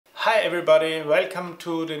Hi everybody, welcome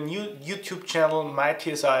to the new YouTube channel My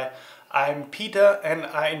TSI. I'm Peter and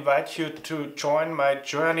I invite you to join my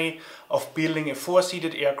journey of building a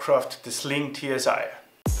four-seated aircraft, the Sling TSI.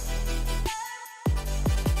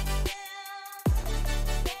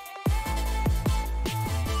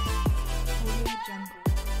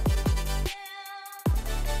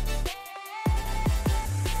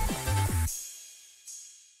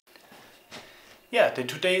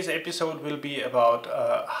 Today's episode will be about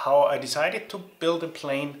how I decided to build a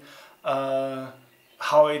plane,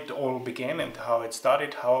 how it all began and how it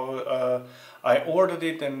started, how I ordered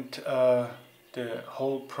it, and the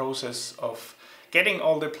whole process of getting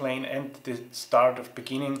all the plane and the start of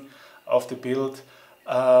beginning of the build,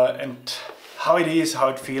 and how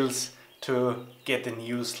it feels to get a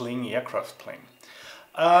new Sling aircraft plane.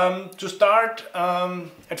 To start,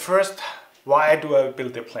 at first, why do I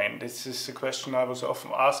build a plane? This is a question I was often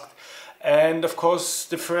asked, and of course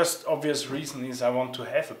the first obvious reason is I want to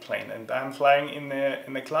have a plane, and I'm flying in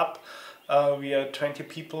a club. We are 20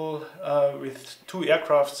 people with 2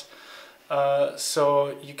 aircrafts,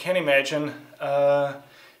 so you can imagine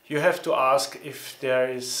you have to ask if there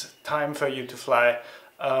is time for you to fly,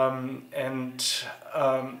 and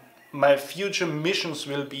my future missions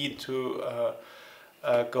will be to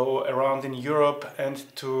go around in Europe and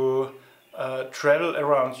to travel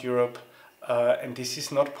around Europe, and this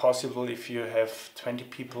is not possible if you have 20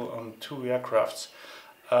 people on 2 aircrafts.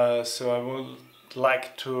 So I would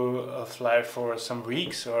like to fly for some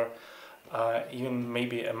weeks or even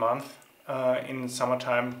maybe a month in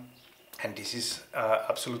summertime, and this is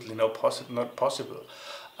absolutely not possible.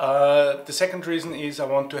 The second reason is I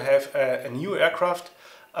want to have a new aircraft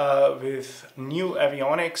with new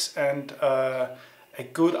avionics and a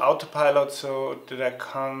good autopilot so that I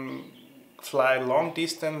can fly long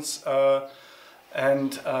distance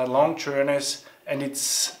and long journeys, and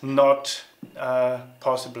it's not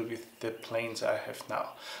possible with the planes I have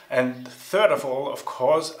now. And third of all, of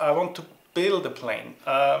course, I want to build a plane.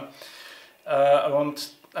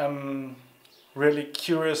 I'm really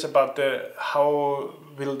curious about how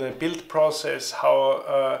will the build process,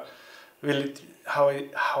 how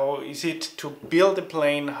is it to build a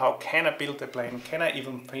plane, how can I build a plane, can I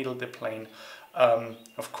even build a plane?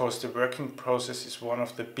 Of course, the working process is one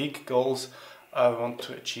of the big goals I want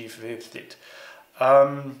to achieve with it.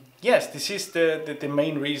 Yes, this is the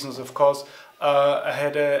main reasons. Of course, I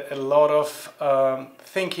had a lot of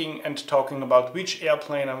thinking and talking about which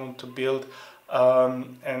airplane I want to build.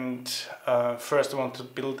 First I want to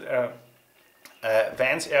build a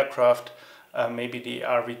Vans aircraft, maybe the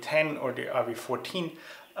RV10 or the RV14.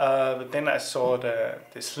 But then I saw the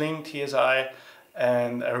Sling TSI,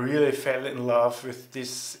 and I really fell in love with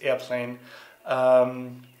this airplane.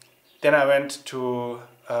 Then I went to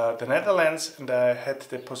the Netherlands and I had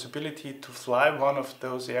the possibility to fly one of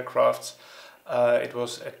those aircrafts. It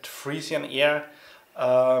was at Frisian Air,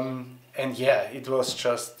 and yeah, it was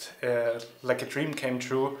just like a dream came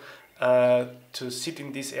true to sit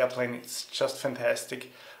in this airplane. It's just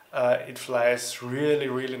fantastic. It flies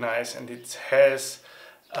really nice, and it has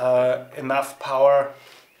enough power,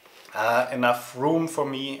 enough room for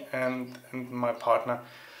me and my partner,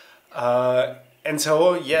 and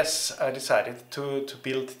so yes, I decided to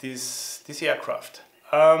build this aircraft.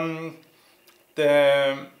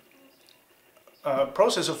 The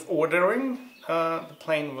process of ordering the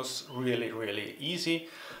plane was really easy.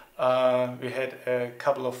 We had a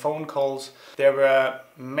couple of phone calls. There were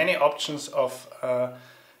many options of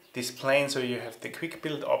this plane, so you have the quick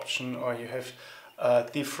build option, or you have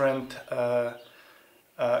different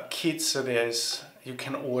kits, so you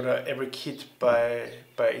can order every kit by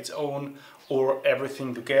its own or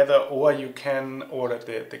everything together, or you can order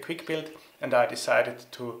the quick build, and I decided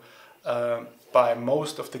to buy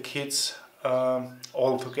most of the kits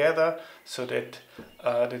all together, so that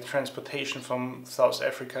the transportation from South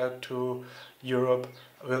Africa to Europe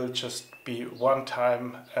will just be one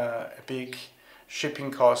time a big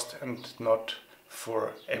shipping cost and not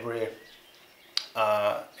for every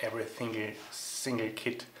single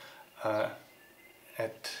kit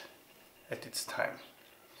at its time.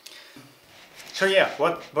 So yeah,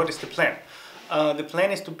 what is the plan? The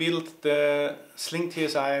plan is to build the Sling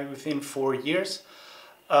TSI within 4 years.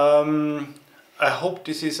 I hope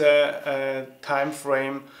this is a time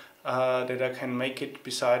frame that I can make it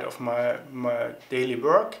beside of my daily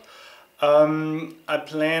work. I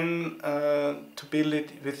plan to build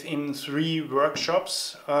it within 3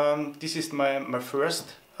 workshops. This is my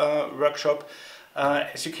first workshop.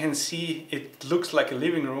 As you can see, it looks like a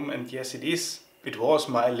living room, and yes, it is. It was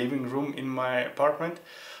my living room in my apartment,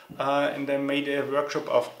 and I made a workshop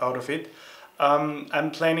out of it.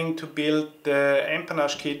 I'm planning to build the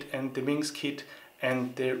empennage kit and the wings kit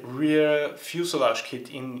and the rear fuselage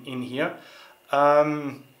kit in here.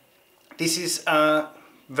 This is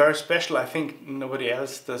very special. I think nobody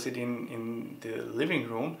else does it in the living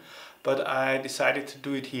room, but I decided to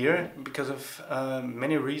do it here because of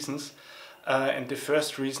many reasons. And the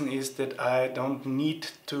first reason is that I don't need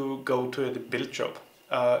to go to the build shop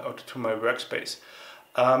or to my workspace.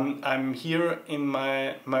 I'm here in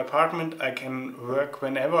my apartment. I can work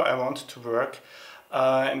whenever I want to work,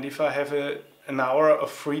 and if I have an hour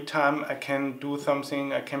of free time, I can do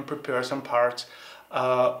something, I can prepare some parts,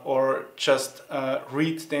 or just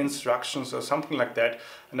read the instructions or something like that,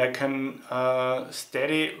 and I can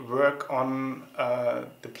steady work on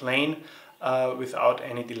the plane without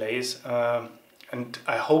any delays. And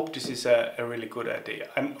I hope this is a really good idea.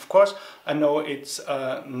 And of course, I know it's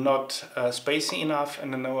not spacey enough,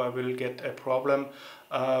 and I know I will get a problem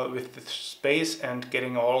with the space and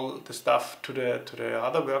getting all the stuff to the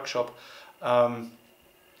other workshop,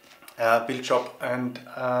 build shop. And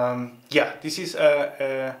yeah, this is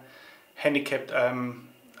a handicap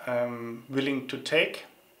I'm willing to take.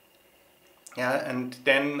 Yeah, and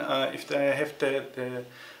then if I have the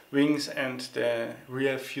wings and the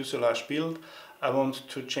rear fuselage built, I want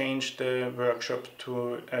to change the workshop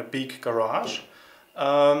to a big garage,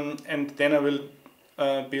 and then I will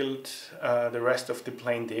build the rest of the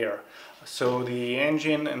plane there. So the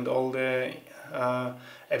engine and all the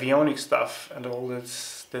avionic stuff and all the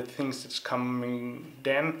things that's coming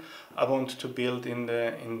then, I want to build in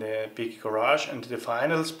the big garage, and the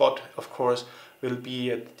final spot, of course, will be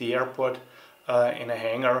at the airport in a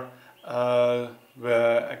hangar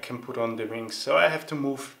where I can put on the wings. So I have to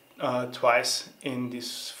move twice in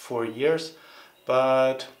these 4 years,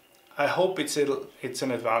 but I hope it's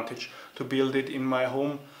an advantage to build it in my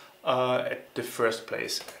home at the first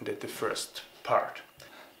place and at the first part.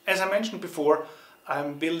 As I mentioned before,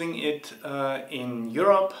 I'm building it in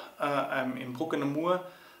Europe. I'm in Bruck-an-der-Mur.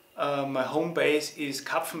 My home base is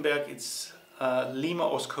Kapfenberg. It's Lima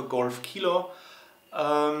Oscar Golf Kilo.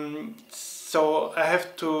 So I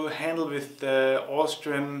have to handle with the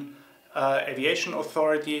Austrian aviation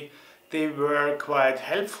authority. They were quite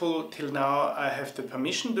helpful till now. I have the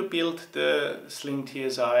permission to build the Sling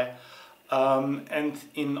TSI, and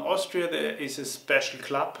in Austria there is a special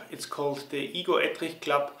club. It's called the Ego Ettrich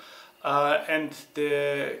Club, and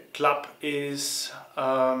the club is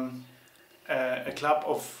a club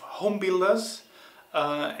of home builders,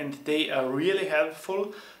 and they are really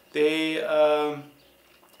helpful. They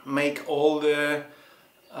make all the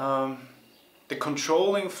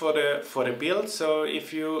controlling for the build. So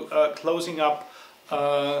if you are closing up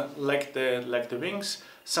like the wings,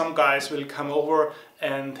 some guys will come over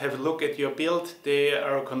and have a look at your build. They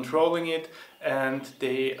are controlling it, and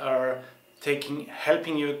they are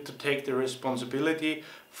helping you to take the responsibility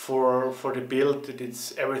for the build, that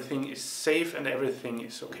everything is safe and everything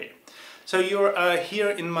is okay. So you're here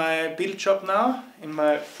in my build shop now, in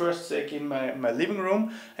my in my living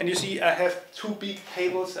room, and you see I have two big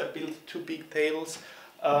tables. I built two big tables.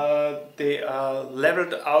 They are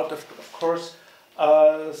leveled out, of course.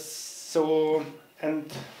 So,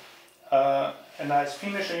 and a nice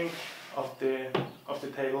finishing of the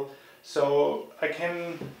table, so I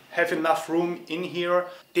can have enough room in here.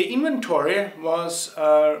 The inventory was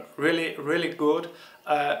really good.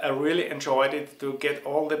 I really enjoyed it, to get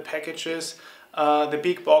all the packages, the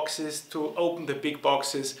big boxes, to open the big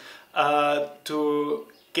boxes, to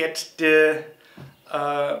get the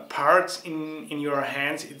parts in your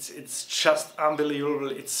hands. It's just unbelievable.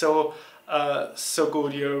 It's so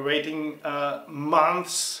good. You're waiting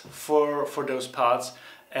months for those parts,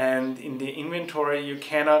 and in the inventory you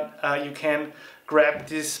can grab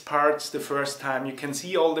these parts the first time. You can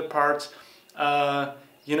see all the parts.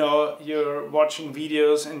 You know, you're watching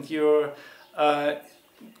videos and you're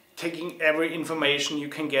taking every information you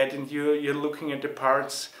can get, and you're looking at the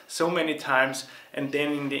parts so many times, and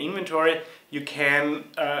then in the inventory you can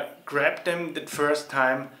grab them the first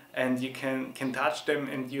time, and you can touch them,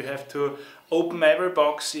 and you have to open every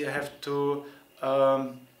box. You have to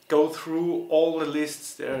go through all the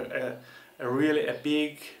lists. They're really a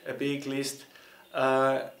big list.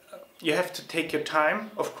 You have to take your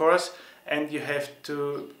time, of course, and you have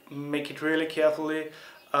to make it really carefully.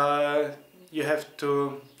 You have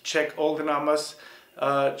to check all the numbers,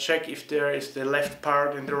 check if there is the left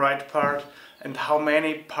part and the right part, and how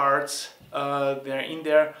many parts there are in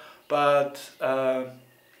there. But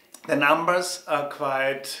the numbers are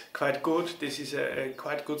quite good. This is a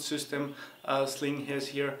quite good system Sling has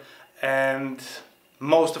here, and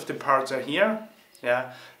most of the parts are here.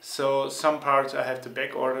 Yeah, so some parts I have to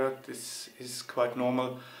back order. This is quite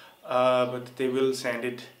normal, but they will send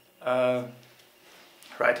it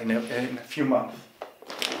right in a few months.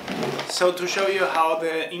 So to show you how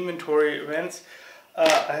the inventory went,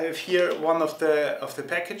 I have here one of the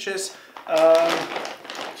packages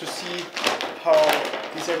to see how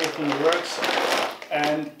this everything works.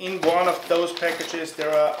 And in one of those packages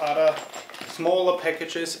there are other smaller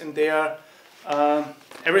packages, and there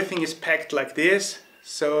everything is packed like this.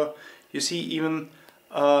 So you see even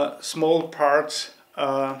small parts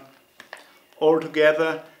all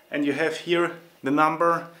together, and you have here the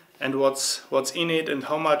number and what's in it and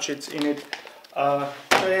how much it's in it.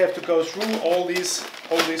 So you have to go through all these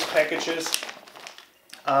packages.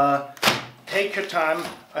 Take your time.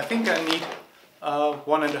 I think I need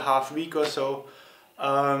 1.5 weeks or so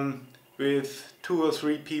with 2 or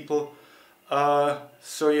 3 people.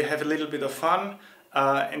 So you have a little bit of fun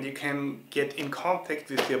and you can get in contact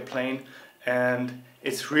with your plane, and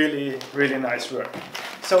it's really nice work.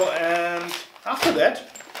 So, and after that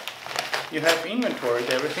you have inventoried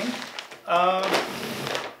everything.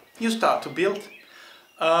 You start to build,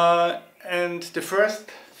 and the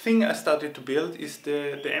first thing I started to build is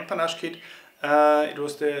the empennage kit. It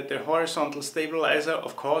was the horizontal stabilizer,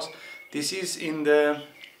 of course. This is in the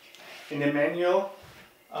manual.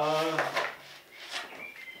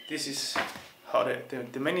 This is how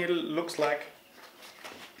the manual looks like.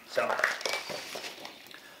 So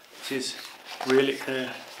this is really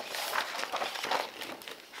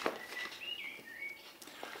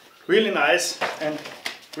really nice and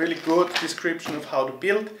really good description of how to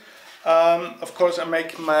build. Of course I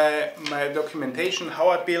make my documentation, how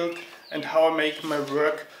I build and how I make my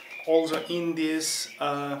work, also in this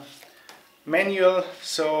manual,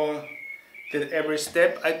 so that every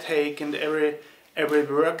step I take and every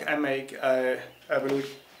work I make, I will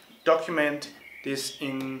document this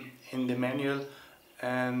in the manual,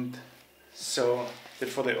 and so that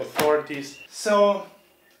for the authorities. So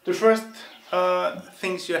the first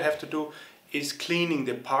things you have to do is cleaning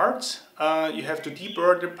the parts. You have to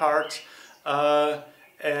deburr the parts,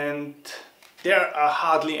 and there are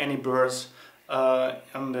hardly any burrs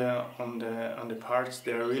on the parts.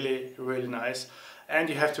 They're really nice, and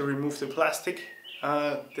you have to remove the plastic.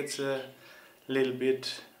 That's a little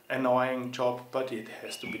bit annoying job, but it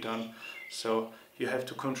has to be done. So you have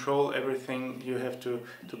to control everything. You have to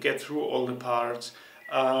get through all the parts.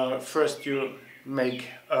 First you make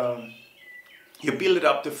you build it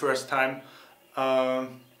up the first time,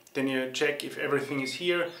 then you check if everything is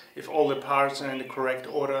here, if all the parts are in the correct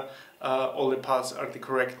order, all the parts are the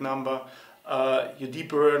correct number. You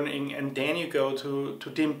deburring, and then you go to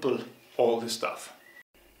dimple all the stuff.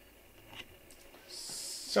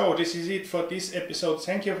 So this is it for this episode.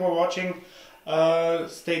 Thank you for watching.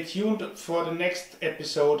 Stay tuned for the next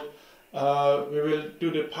episode. We will do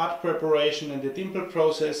the part preparation and the dimple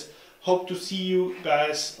process. Hope to see you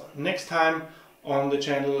guys next time on the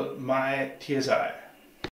channel My TSI.